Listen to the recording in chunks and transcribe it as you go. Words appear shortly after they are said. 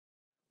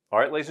All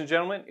right, ladies and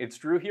gentlemen, it's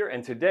Drew here,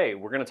 and today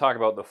we're going to talk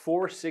about the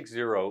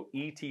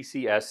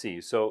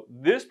 460ETCSC. So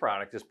this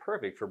product is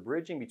perfect for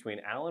bridging between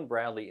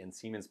Allen-Bradley and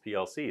Siemens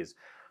PLCs.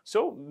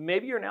 So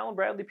maybe you're an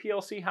Allen-Bradley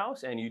PLC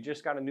house and you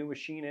just got a new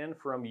machine in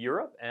from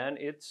Europe and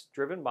it's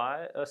driven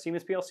by a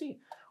Siemens PLC.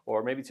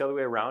 Or maybe it's the other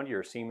way around, you're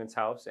a Siemens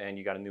house and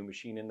you got a new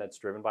machine in that's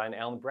driven by an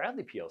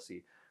Allen-Bradley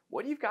PLC.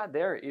 What you've got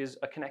there is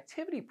a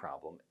connectivity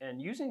problem, and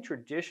using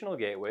traditional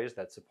gateways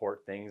that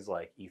support things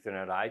like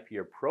Ethernet IP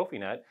or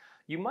Profinet,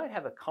 you might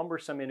have a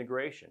cumbersome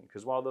integration,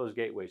 because while those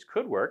gateways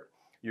could work,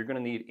 you're going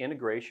to need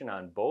integration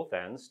on both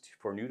ends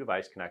for new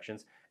device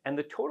connections, and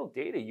the total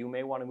data you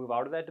may want to move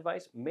out of that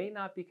device may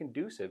not be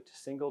conducive to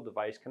single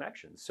device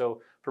connections.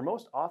 So for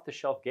most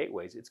off-the-shelf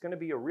gateways, it's going to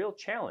be a real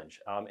challenge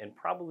and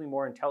probably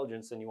more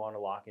intelligence than you want to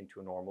lock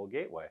into a normal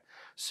gateway.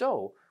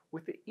 So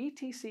with the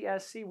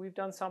ETCSC, we've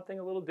done something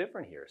a little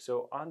different here.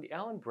 So on the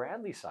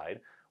Allen-Bradley side,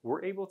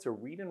 we're able to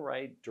read and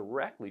write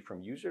directly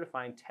from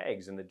user-defined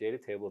tags in the data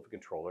table of a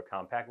controller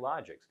compact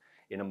logics.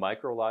 In a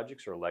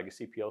micro-logics or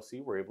legacy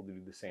PLC, we're able to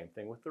do the same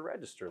thing with the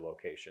register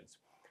locations.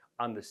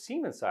 On the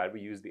Siemens side,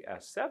 we use the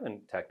S7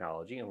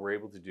 technology, and we're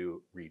able to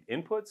do read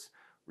inputs,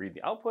 read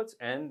the outputs,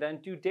 and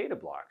then do data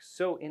blocks.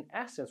 So in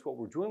essence, what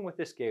we're doing with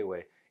this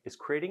gateway is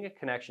creating a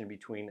connection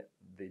between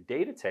the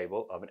data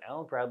table of an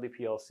Allen-Bradley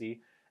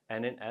PLC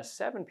and an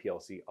S7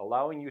 PLC,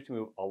 allowing you to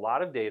move a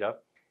lot of data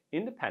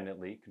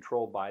independently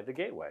controlled by the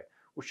gateway,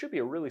 which should be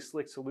a really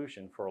slick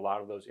solution for a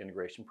lot of those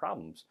integration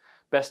problems.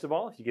 Best of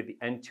all, if you get the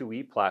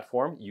N2E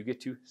platform, you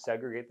get to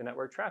segregate the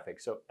network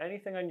traffic. So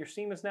anything on your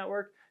Siemens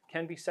network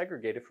can be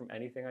segregated from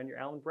anything on your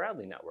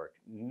Allen-Bradley network.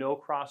 No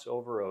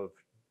crossover of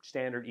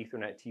standard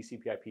Ethernet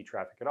TCP/IP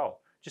traffic at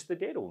all. Just the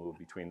data will move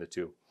between the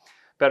two.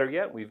 Better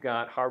yet, we've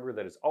got hardware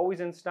that is always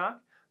in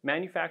stock,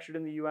 manufactured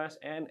in the US,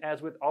 and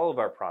as with all of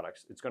our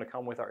products, it's going to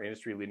come with our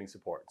industry-leading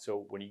support.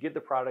 So when you get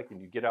the product and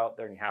you get out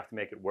there and you have to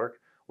make it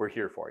work, we're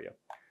here for you.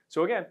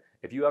 So again,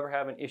 if you ever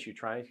have an issue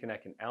trying to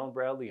connect an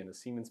Allen-Bradley and a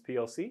Siemens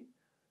PLC,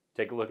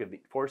 take a look at the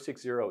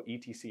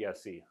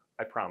 460ETCSC.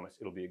 I promise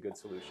it'll be a good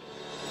solution.